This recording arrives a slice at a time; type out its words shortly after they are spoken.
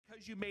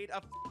You made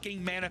a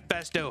fucking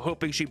manifesto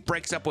hoping she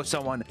breaks up with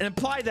someone and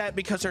imply that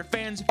because her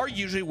fans are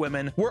usually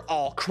women, we're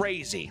all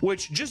crazy,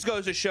 which just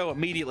goes to show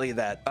immediately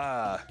that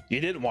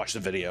you didn't watch the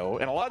video,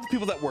 and a lot of the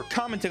people that were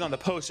commenting on the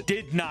post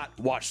did not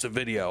watch the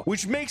video,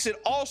 which makes it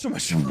all so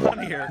much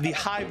funnier. The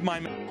hive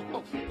mind.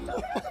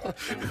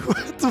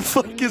 What the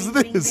fuck is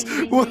this?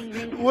 What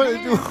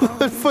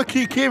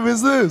fucking game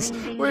is this?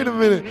 Wait a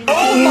minute.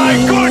 Oh my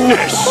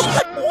goodness!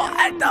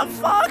 What the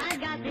fuck?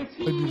 I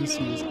need to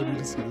see this. I need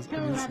to see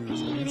this. I need to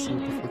see this. I need to see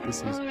what the fuck this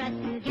is.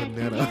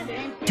 Banana.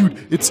 Dude,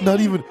 it's not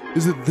even.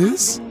 Is it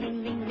this?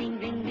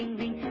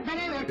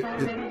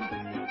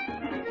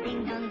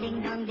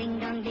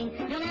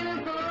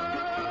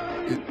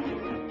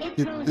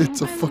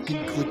 It's a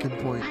fucking clicking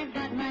point.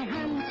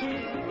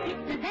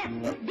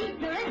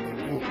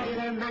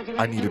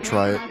 I need to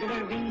try it.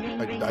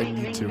 I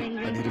need to.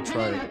 I need to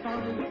try it.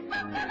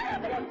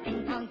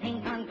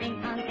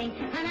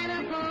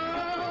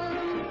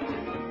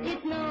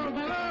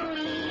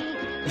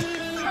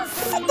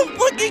 The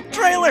fucking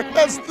trailer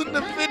has the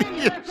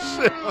NVIDIA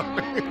shit on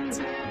it.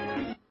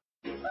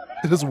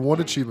 It has one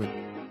achievement.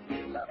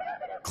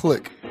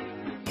 Click.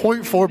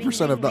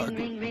 0.4% of that.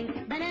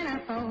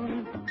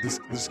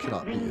 This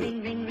cannot be it.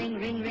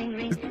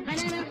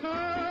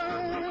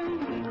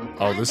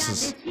 Oh, this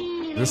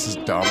is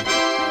dumb.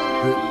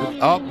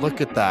 Oh,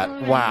 look at that.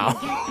 Wow.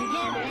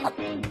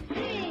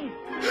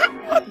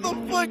 What the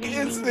fuck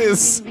is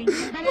this?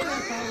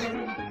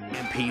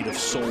 Stampede of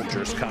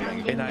soldiers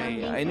coming, and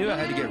I knew I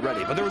had to get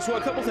ready, but there was a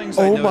couple things.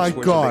 Oh my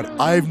god,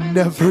 I've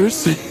never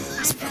seen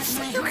this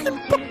before. You can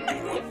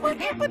buy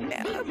a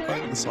banana. Buy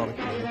the Sonic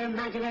banana.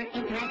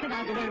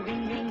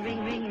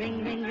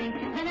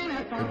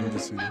 I need to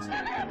see this.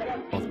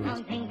 Both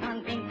ways.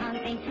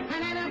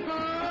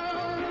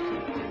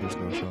 There's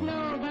no shot.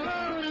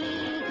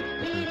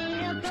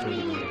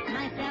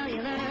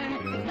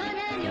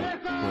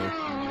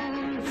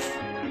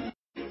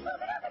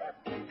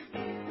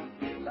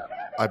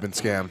 I've been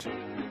scammed.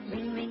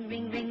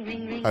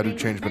 How to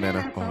change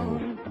banana? Oh.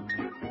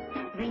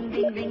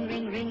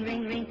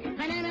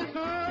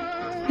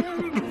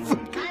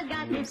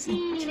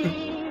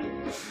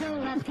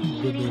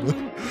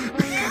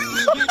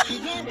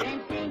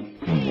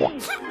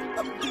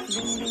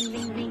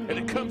 And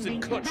it comes in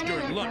clutch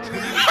during lunch.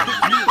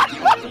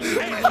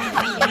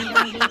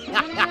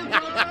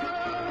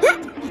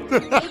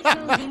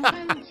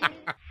 When you